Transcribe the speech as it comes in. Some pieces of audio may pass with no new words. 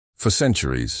For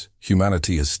centuries,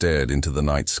 humanity has stared into the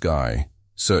night sky,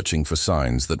 searching for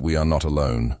signs that we are not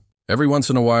alone. Every once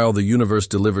in a while, the universe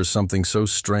delivers something so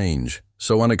strange,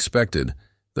 so unexpected,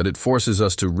 that it forces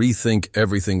us to rethink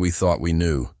everything we thought we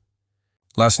knew.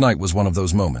 Last night was one of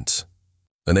those moments.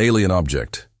 An alien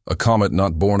object, a comet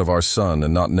not born of our sun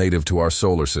and not native to our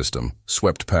solar system,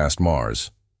 swept past Mars.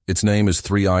 Its name is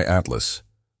 3I Atlas,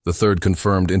 the third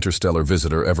confirmed interstellar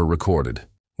visitor ever recorded.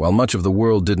 While much of the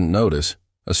world didn't notice,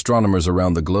 astronomers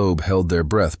around the globe held their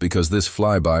breath because this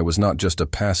flyby was not just a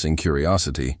passing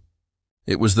curiosity.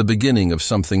 It was the beginning of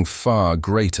something far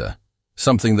greater,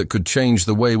 something that could change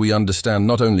the way we understand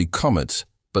not only comets,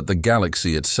 but the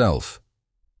galaxy itself.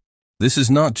 This is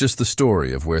not just the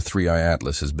story of where 3I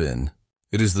Atlas has been.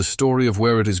 It is the story of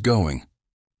where it is going.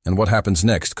 And what happens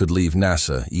next could leave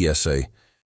NASA, ESA,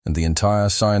 and the entire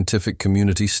scientific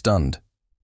community stunned.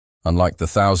 Unlike the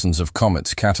thousands of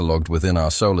comets catalogued within our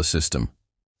solar system,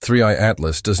 3I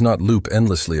Atlas does not loop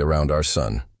endlessly around our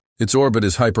sun. Its orbit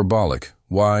is hyperbolic,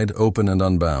 wide, open, and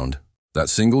unbound. That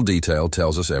single detail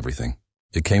tells us everything.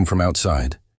 It came from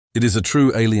outside. It is a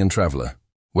true alien traveler.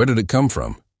 Where did it come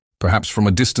from? Perhaps from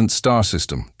a distant star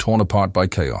system, torn apart by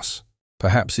chaos.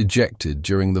 Perhaps ejected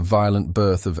during the violent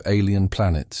birth of alien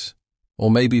planets.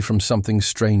 Or maybe from something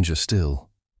stranger still.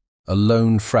 A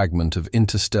lone fragment of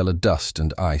interstellar dust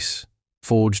and ice,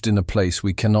 forged in a place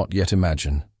we cannot yet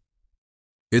imagine.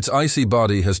 Its icy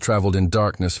body has traveled in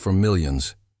darkness for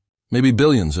millions, maybe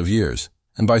billions of years,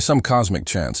 and by some cosmic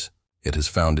chance, it has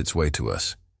found its way to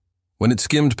us. When it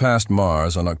skimmed past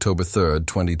Mars on October 3,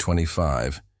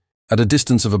 2025, at a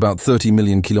distance of about 30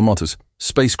 million kilometers,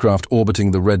 spacecraft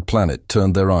orbiting the red planet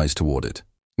turned their eyes toward it.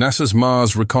 NASA's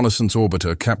Mars Reconnaissance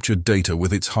Orbiter captured data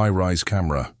with its high-rise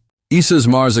camera. ESA's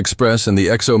Mars Express and the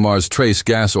ExoMars Trace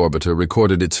gas orbiter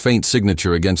recorded its faint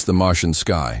signature against the Martian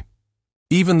sky.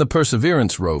 Even the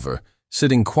Perseverance rover,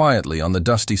 sitting quietly on the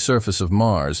dusty surface of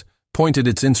Mars, pointed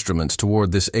its instruments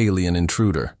toward this alien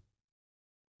intruder.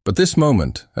 But this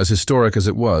moment, as historic as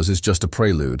it was, is just a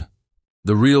prelude.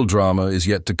 The real drama is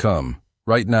yet to come.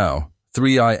 Right now,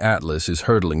 3I Atlas is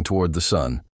hurtling toward the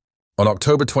sun. On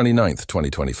October 29,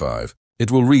 2025,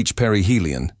 it will reach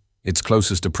perihelion, its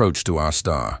closest approach to our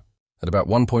star, at about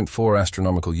 1.4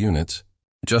 astronomical units,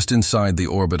 just inside the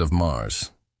orbit of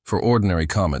Mars. For ordinary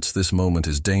comets, this moment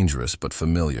is dangerous but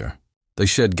familiar. They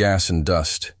shed gas and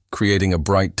dust, creating a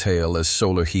bright tail as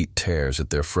solar heat tears at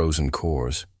their frozen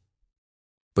cores.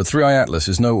 But 3I Atlas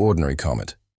is no ordinary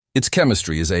comet. Its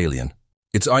chemistry is alien.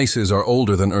 Its ices are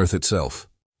older than Earth itself.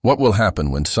 What will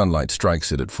happen when sunlight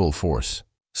strikes it at full force?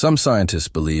 Some scientists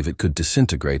believe it could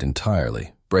disintegrate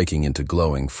entirely, breaking into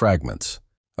glowing fragments.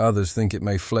 Others think it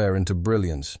may flare into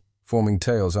brilliance, forming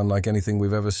tails unlike anything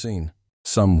we've ever seen.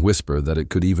 Some whisper that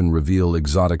it could even reveal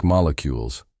exotic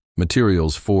molecules,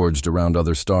 materials forged around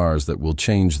other stars that will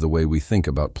change the way we think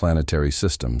about planetary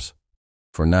systems.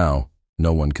 For now,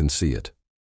 no one can see it.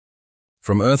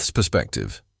 From Earth's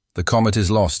perspective, the comet is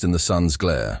lost in the sun's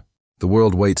glare. The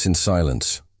world waits in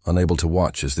silence, unable to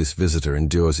watch as this visitor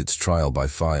endures its trial by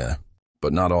fire.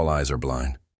 But not all eyes are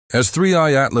blind. As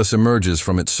 3I Atlas emerges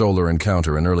from its solar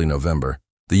encounter in early November,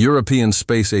 the European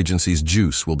Space Agency's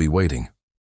JUICE will be waiting.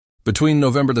 Between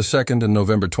November 2nd and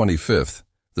November 25th,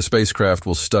 the spacecraft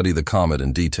will study the comet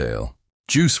in detail.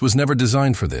 JUICE was never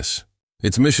designed for this.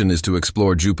 Its mission is to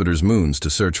explore Jupiter's moons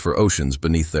to search for oceans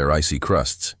beneath their icy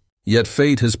crusts. Yet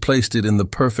fate has placed it in the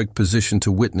perfect position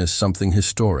to witness something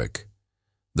historic: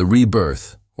 the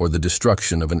rebirth or the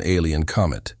destruction of an alien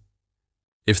comet.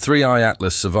 If 3I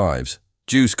Atlas survives,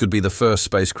 JUICE could be the first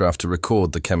spacecraft to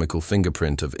record the chemical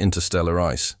fingerprint of interstellar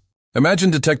ice.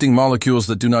 Imagine detecting molecules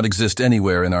that do not exist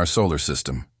anywhere in our solar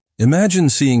system. Imagine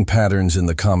seeing patterns in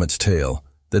the comet's tail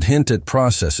that hint at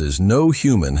processes no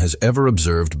human has ever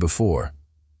observed before.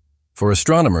 For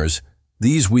astronomers,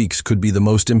 these weeks could be the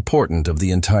most important of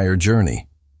the entire journey.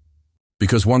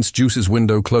 Because once JUICE's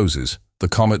window closes, the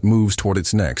comet moves toward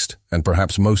its next, and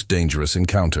perhaps most dangerous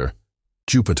encounter: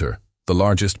 Jupiter, the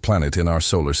largest planet in our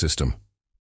solar system.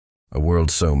 A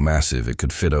world so massive it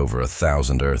could fit over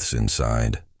 1,000 Earths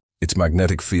inside. Its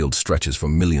magnetic field stretches for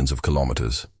millions of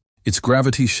kilometers. Its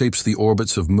gravity shapes the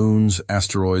orbits of moons,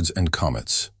 asteroids, and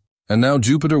comets. And now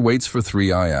Jupiter waits for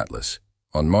 3I Atlas.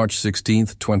 On March 16,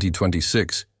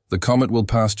 2026, the comet will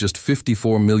pass just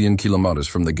 54 million kilometers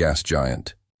from the gas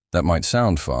giant. That might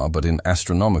sound far, but in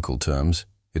astronomical terms,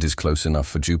 it is close enough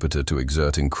for Jupiter to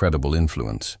exert incredible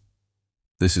influence.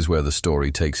 This is where the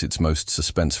story takes its most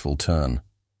suspenseful turn.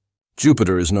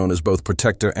 Jupiter is known as both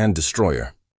protector and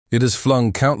destroyer. It has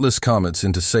flung countless comets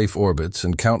into safe orbits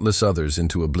and countless others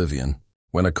into oblivion.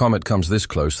 When a comet comes this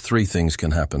close, three things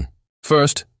can happen.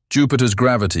 First, Jupiter's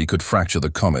gravity could fracture the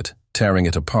comet, tearing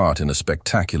it apart in a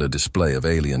spectacular display of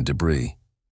alien debris.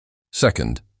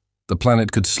 Second, the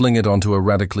planet could sling it onto a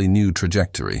radically new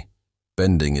trajectory,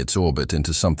 bending its orbit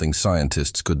into something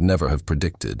scientists could never have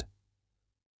predicted.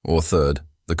 Or third,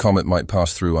 the comet might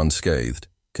pass through unscathed,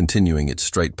 continuing its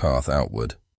straight path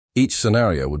outward. Each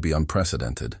scenario would be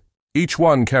unprecedented. Each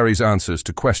one carries answers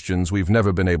to questions we've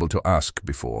never been able to ask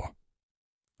before.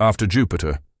 After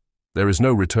Jupiter, there is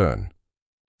no return.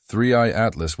 3i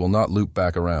Atlas will not loop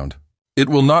back around. It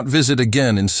will not visit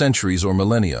again in centuries or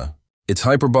millennia. Its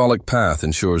hyperbolic path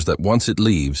ensures that once it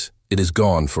leaves, it is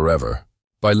gone forever.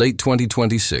 By late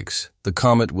 2026, the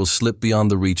comet will slip beyond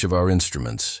the reach of our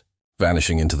instruments,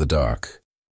 vanishing into the dark,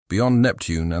 beyond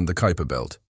Neptune and the Kuiper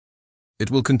Belt. It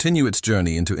will continue its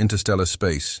journey into interstellar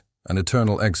space, an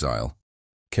eternal exile,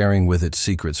 carrying with it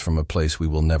secrets from a place we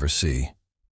will never see.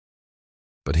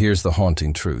 But here's the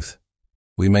haunting truth.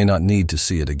 We may not need to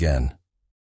see it again.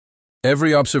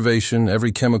 Every observation,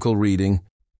 every chemical reading,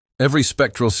 every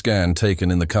spectral scan taken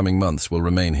in the coming months will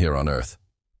remain here on Earth.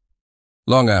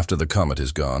 Long after the comet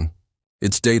is gone,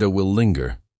 its data will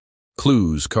linger,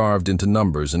 clues carved into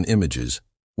numbers and images,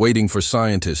 waiting for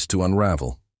scientists to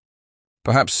unravel.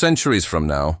 Perhaps centuries from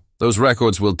now, those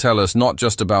records will tell us not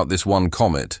just about this one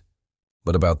comet,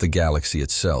 but about the galaxy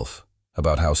itself,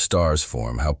 about how stars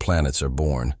form, how planets are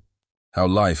born, how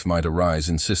life might arise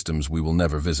in systems we will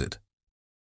never visit.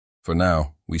 For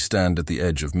now, we stand at the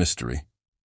edge of mystery.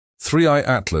 3i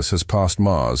Atlas has passed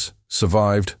Mars,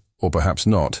 survived, or perhaps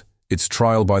not, its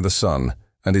trial by the sun,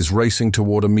 and is racing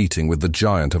toward a meeting with the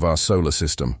giant of our solar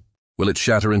system. Will it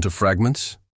shatter into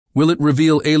fragments? Will it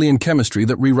reveal alien chemistry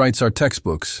that rewrites our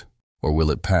textbooks? Or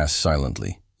will it pass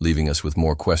silently, leaving us with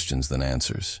more questions than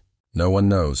answers? No one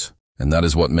knows, and that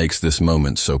is what makes this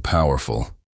moment so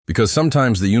powerful. Because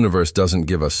sometimes the universe doesn't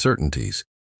give us certainties.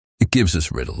 It gives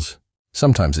us riddles.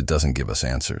 Sometimes it doesn't give us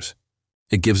answers.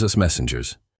 It gives us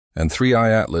messengers, and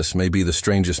 3i Atlas may be the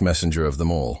strangest messenger of them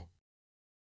all.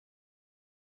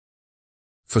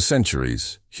 For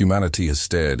centuries, humanity has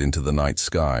stared into the night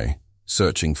sky,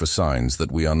 searching for signs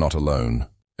that we are not alone.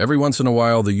 Every once in a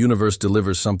while, the universe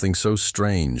delivers something so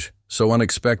strange, so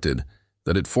unexpected,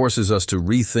 that it forces us to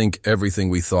rethink everything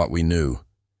we thought we knew.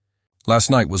 Last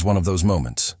night was one of those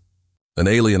moments. An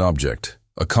alien object,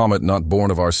 a comet not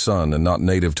born of our sun and not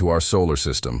native to our solar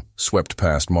system, swept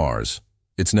past Mars.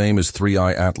 Its name is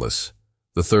 3i Atlas,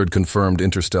 the third confirmed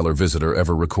interstellar visitor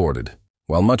ever recorded.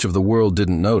 While much of the world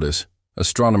didn't notice,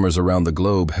 astronomers around the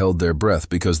globe held their breath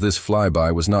because this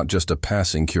flyby was not just a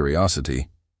passing curiosity.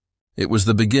 It was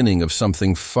the beginning of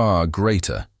something far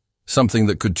greater, something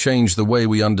that could change the way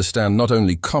we understand not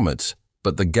only comets,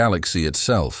 but the galaxy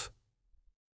itself.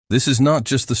 This is not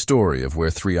just the story of where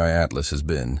 3i Atlas has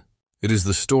been. It is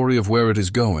the story of where it is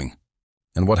going.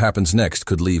 And what happens next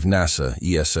could leave NASA,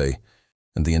 ESA,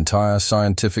 and the entire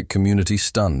scientific community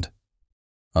stunned.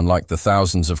 Unlike the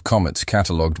thousands of comets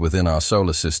catalogued within our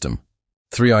solar system,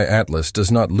 3i Atlas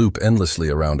does not loop endlessly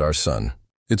around our sun.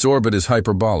 Its orbit is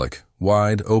hyperbolic,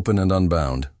 wide, open, and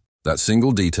unbound. That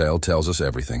single detail tells us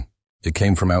everything. It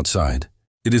came from outside.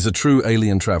 It is a true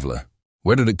alien traveler.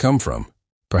 Where did it come from?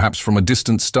 Perhaps from a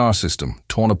distant star system,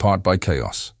 torn apart by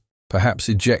chaos. Perhaps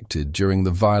ejected during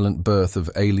the violent birth of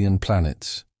alien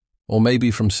planets. Or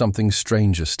maybe from something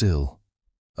stranger still.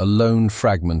 A lone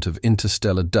fragment of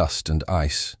interstellar dust and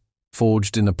ice,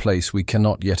 forged in a place we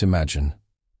cannot yet imagine.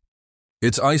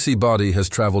 Its icy body has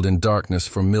traveled in darkness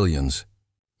for millions,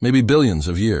 maybe billions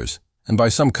of years, and by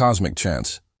some cosmic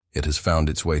chance, it has found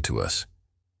its way to us.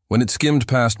 When it skimmed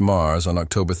past Mars on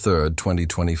October 3,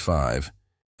 2025,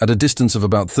 at a distance of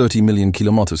about 30 million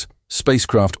kilometers,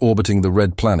 spacecraft orbiting the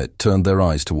red planet turned their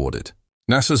eyes toward it.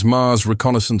 NASA's Mars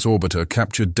Reconnaissance Orbiter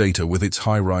captured data with its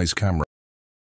high-rise camera.